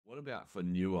about for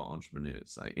newer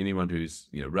entrepreneurs, like anyone who's,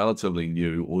 relatively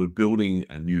new or building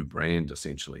a new brand,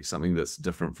 essentially, something that's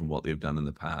different from what they've done in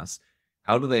the past?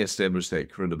 How do they establish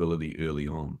that credibility early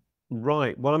on?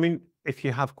 Right. Well, I mean, if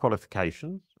you have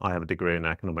qualifications, I have a degree in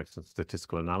economics and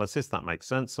statistical analysis, that makes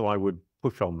sense. So I would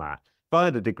push on that. If I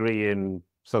had a degree in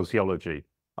sociology,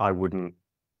 I wouldn't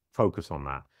focus on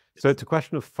that. So it's a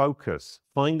question of focus.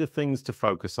 Find the things to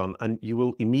focus on, and you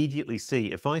will immediately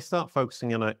see if I start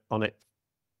focusing on it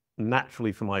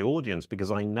naturally for my audience,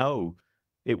 because I know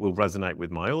it will resonate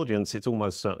with my audience, it's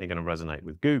almost certainly going to resonate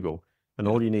with Google. And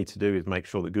Yeah. all you need to do is make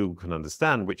sure that Google can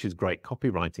understand, which is great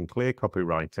copywriting, clear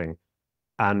copywriting,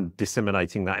 and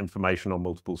disseminating that information on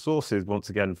multiple sources, once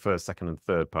again, first, second, and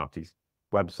third party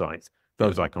websites. Yeah.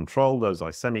 Those I control, those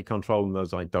I semi-control, and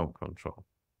those I don't control.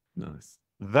 Nice.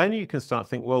 Then you can start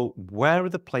thinking, well, where are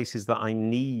the places that I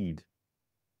need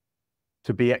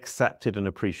to be accepted and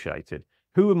appreciated?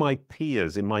 Who are my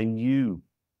peers in my new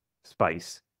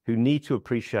space who need to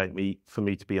appreciate me for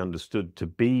me to be understood, to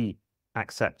be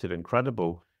accepted and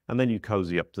credible? And then you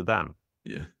cozy up to them.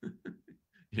 Yeah.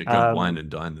 Yeah, go wine Um, and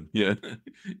dine them. Yeah. Yeah.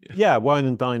 yeah, wine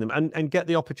and dine them, and get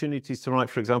the opportunities to write.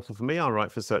 For example, for me, I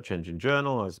write for Search Engine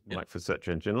Journal, I Yeah. write for Search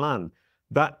Engine Land.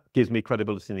 That gives me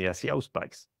credibility in the SEO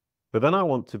space. But then I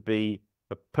want to be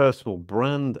a personal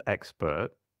brand expert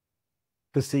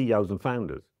for CEOs and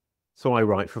founders. So I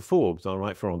write for Forbes, I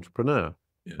write for Entrepreneur,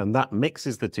 Yeah. and that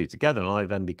mixes the two together. And I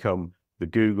then become the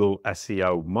Google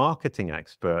SEO marketing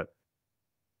expert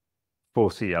for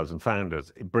CEOs and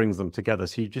founders. It brings them together.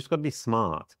 So you just got to be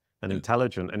smart and Yeah.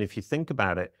 intelligent. And if you think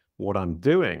about it, what I'm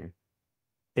doing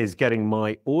is getting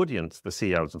my audience, the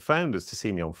CEOs and founders, to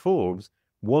see me on Forbes,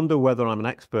 wonder whether I'm an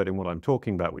expert in what I'm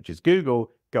talking about, which is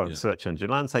Google, go and Yeah. Search Engine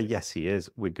Land, say, yes, he is,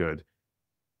 we're good.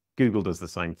 Google does the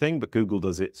same thing, but Google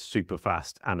does it super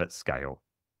fast and at scale.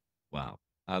 Wow.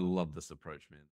 I love this approach, man.